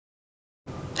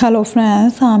Hello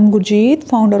friends, I am Gurjeet,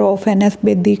 founder of NS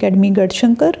Bedi academy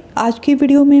Garhshankar. आज की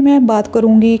video में मैं बात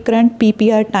करूंगी करंट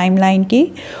पीपीआर टाइमलाइन की।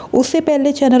 उससे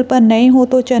पहले चैनल पर नए हो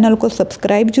तो चैनल को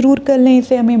सब्सक्राइब जरूर कर लें,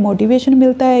 इससे हमें मोटिवेशन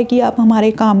मिलता है कि आप हमारे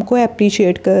काम को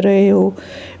अप्रिशिएट कर रहे हो।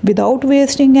 विदाउट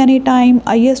वेस्टिंग एनी टाइम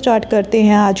आइए स्टार्ट करते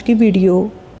हैं आज की video.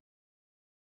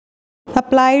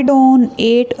 Applied on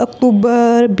 8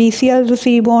 October, BCL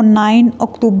receive on 9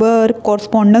 October,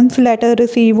 correspondence letter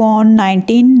receive on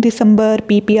 19 December,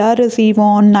 PPR receive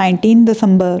on 19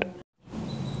 December.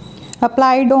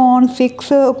 Applied on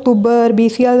 6 October,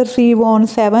 BCL receive on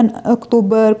 7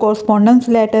 October, correspondence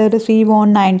letter receive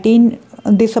on 19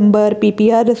 December,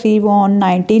 PPR receive on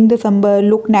 19 December.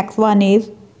 Look, next one is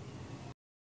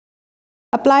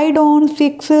applied on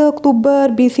 6 October,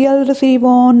 BCL receive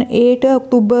on 8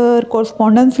 October,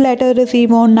 correspondence letter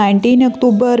receive on 19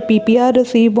 October, PPR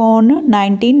receive on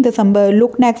 19 December.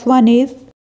 Look, next one is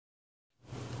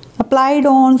applied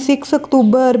on 6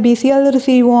 October, BCL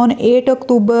receive on 8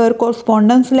 October,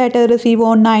 correspondence letter receive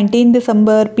on 19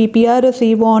 December, PPR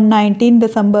receive on 19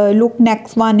 December. Look,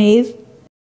 next one is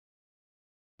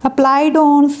applied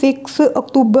on 6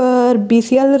 October,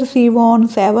 BCL receive on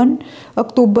 7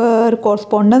 October,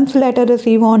 correspondence letter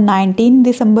receive on 19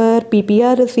 December,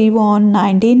 PPR receive on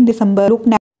 19 December. Look,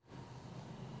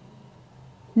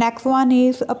 next one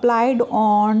is applied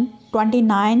on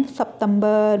 29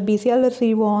 September, BCL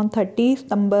receive on 30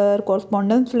 September,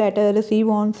 correspondence letter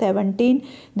receive on 17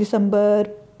 December,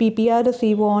 PPR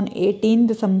receive on 18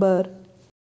 December.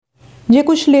 ये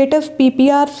कुछ latest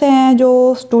पीपीआर्स हैं जो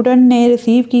student ने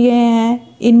receive किए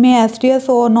हैं। इनमें STS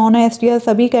और non STS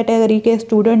सभी कैटेगरी के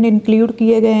स्टूडेंट इंक्लूड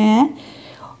किए गए हैं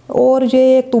और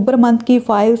ये अक्टूबर मंथ की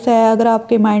फाइल्स है। अगर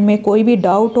आपके माइंड में कोई भी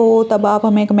डाउट हो तब आप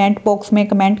हमें कमेंट बॉक्स में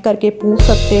कमेंट करके पूछ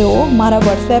सकते हो। हमारा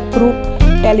व्हाट्सएप ग्रुप,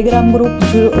 टेलीग्राम ग्रुप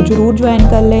जरूर ज्वाइन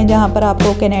कर लें, जहां पर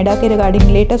आपको कनाडा के रिगार्डिंग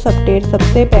लेटेस्ट अपडेट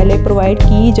सबसे पहले प्रोवाइड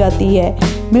की जाती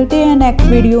है। मिलते हैं नेक्स्ट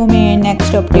वीडियो में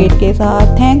नेक्स्ट अपडेट के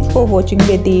साथ। Thanks for watching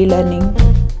Bedi learning.